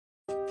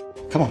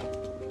Come on.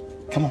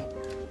 Come on.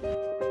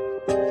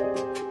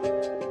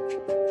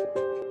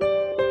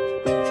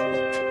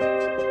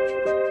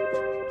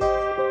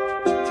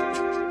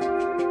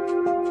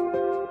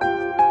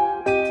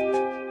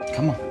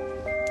 Come on.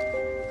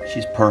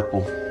 She's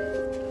purple,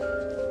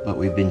 but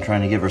we've been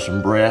trying to give her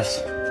some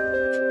breasts.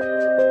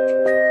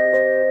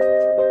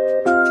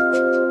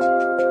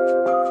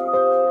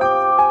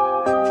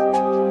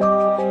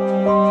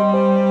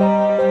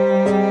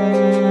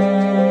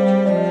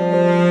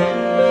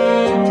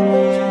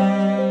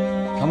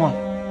 Come on.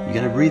 You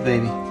gotta breathe,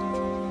 baby.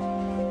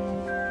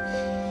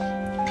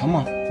 Come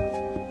on.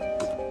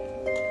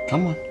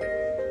 Come on.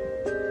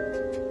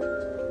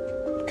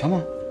 Come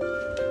on.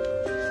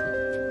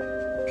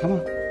 Come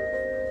on.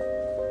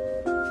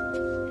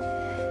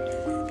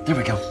 There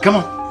we go. Come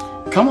on.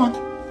 Come on.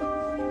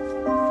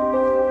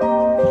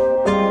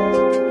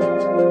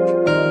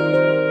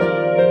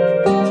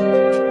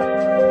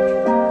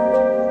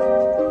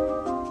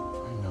 I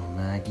know,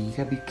 Maggie. You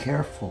gotta be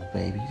careful,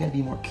 baby. You gotta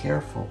be more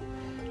careful.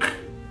 Oh,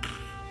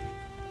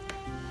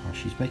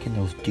 she's making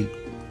those deep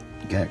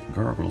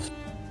gurgles.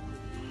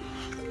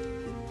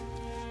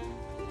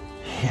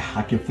 Yeah,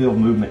 I can feel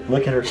movement.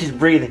 Look at her. She's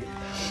breathing.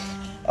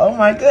 Oh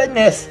my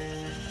goodness.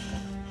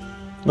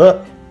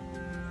 Look.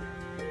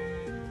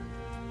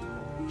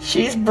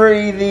 She's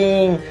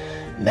breathing.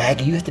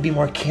 Maggie, you have to be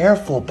more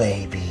careful,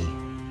 baby.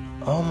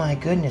 Oh my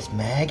goodness,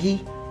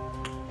 Maggie.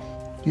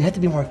 You have to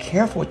be more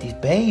careful with these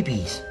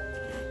babies.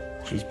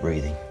 She's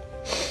breathing.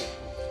 She's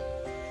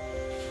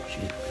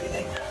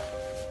breathing.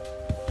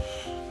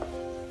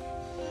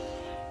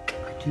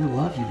 I do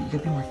love you, but you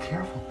gotta be more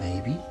careful,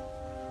 baby.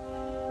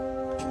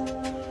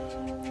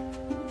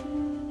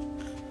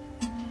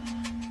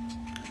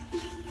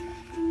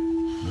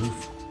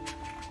 Move.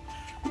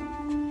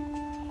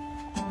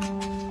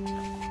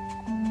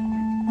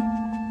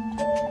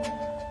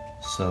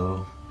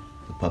 So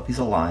the puppy's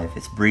alive.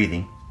 It's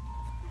breathing.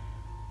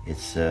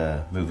 It's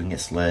moving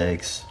its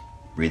legs,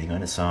 breathing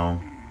on its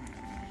own.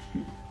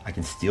 I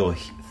can still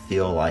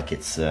feel like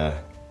it's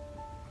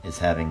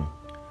having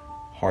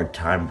hard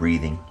time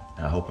breathing.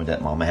 I'm hoping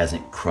that Mama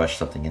hasn't crushed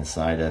something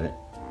inside of it.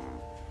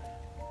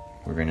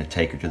 We're going to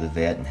take her to the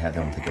vet and have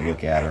them take a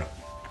look at her.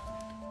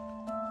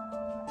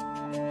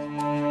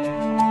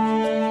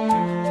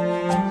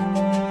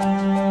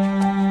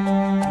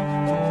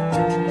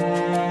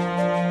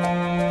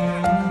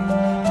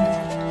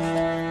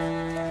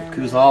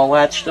 Who's all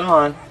latched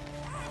on.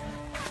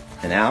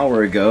 An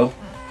hour ago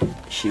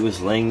she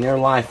was laying there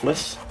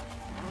lifeless,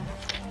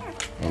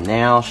 and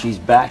now she's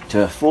back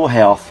to full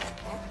health.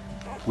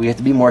 We have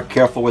to be more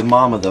careful with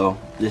Mama though.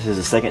 This is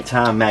the second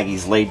time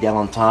Maggie's laid down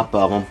on top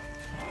of them,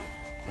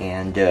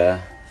 and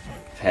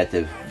had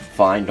to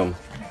find them.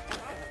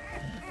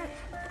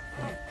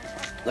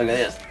 Look at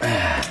this.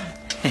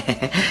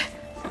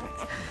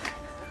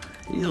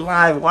 He's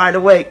alive, wide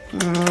awake.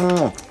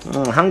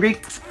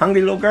 Hungry?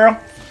 Hungry little girl?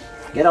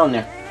 Get on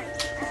there.